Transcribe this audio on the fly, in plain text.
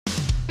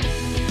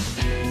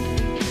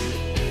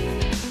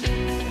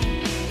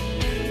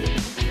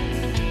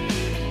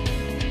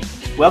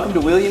Welcome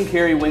to William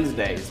Carey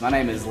Wednesdays. My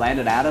name is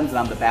Landon Adams and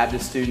I'm the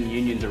Baptist Student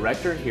Union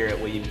Director here at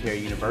William Carey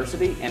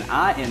University, and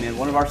I am in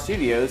one of our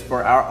studios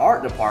for our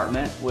art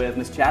department with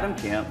Ms. Chatham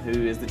Kemp,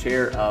 who is the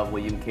chair of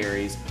William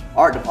Carey's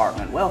art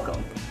department.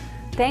 Welcome.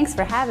 Thanks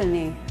for having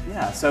me.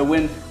 Yeah, so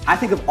when I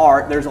think of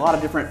art, there's a lot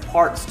of different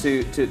parts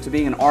to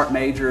being an art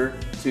major,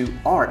 to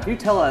art. Can you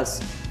tell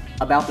us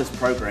about this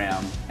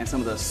program and some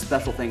of the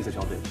special things that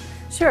y'all do?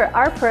 Sure,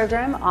 our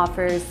program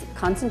offers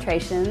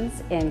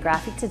concentrations in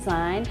graphic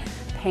design,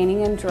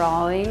 painting and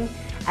drawing,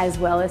 as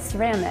well as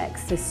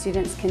ceramics. So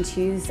students can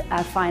choose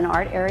a fine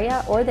art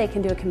area, or they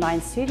can do a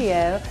combined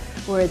studio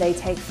where they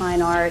take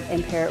fine art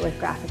and pair it with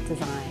graphic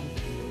design.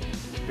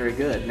 Very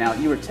good. Now,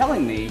 you were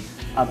telling me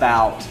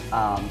about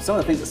some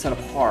of the things that set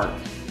apart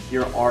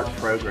your art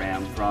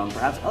program from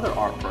perhaps other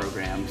art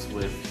programs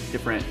with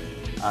different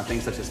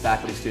things such as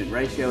faculty-student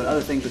ratio and other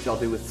things that y'all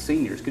do with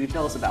seniors. Could you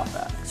tell us about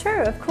that?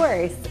 Sure, of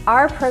course.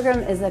 Our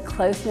program is a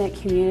close-knit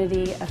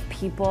community of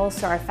people,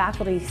 so our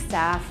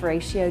faculty-staff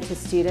ratio to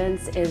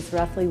students is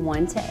roughly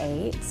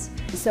 1:8.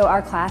 So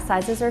our class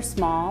sizes are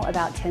small,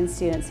 about 10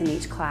 students in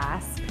each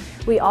class.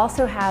 We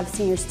also have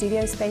senior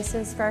studio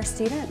spaces for our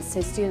students,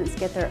 so students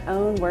get their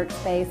own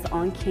workspace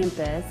on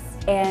campus.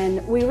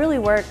 And we really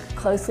work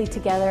closely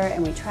together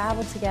and we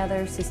travel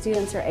together, so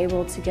students are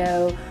able to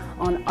go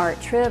on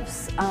art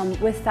trips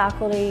with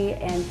faculty,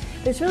 and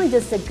there's really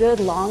just a good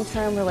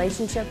long-term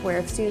relationship where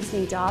if students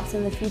need jobs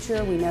in the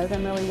future, we know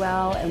them really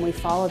well and we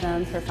follow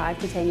them for 5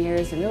 to 10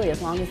 years, and really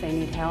as long as they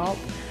need help,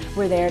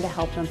 we're there to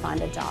help them find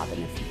a job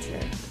in the future.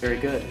 Very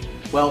good.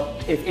 Well,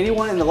 if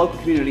anyone in the local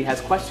community has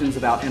questions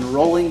about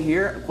enrolling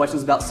here,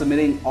 questions about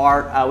submitting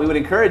art, we would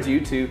encourage you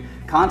to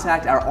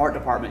contact our art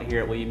department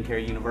here at William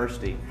Carey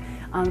University.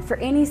 For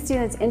any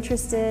students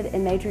interested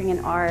in majoring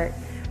in art,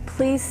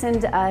 please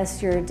send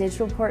us your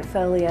digital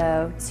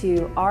portfolio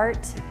to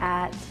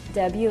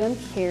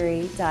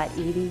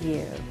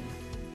art@wmcarey.edu.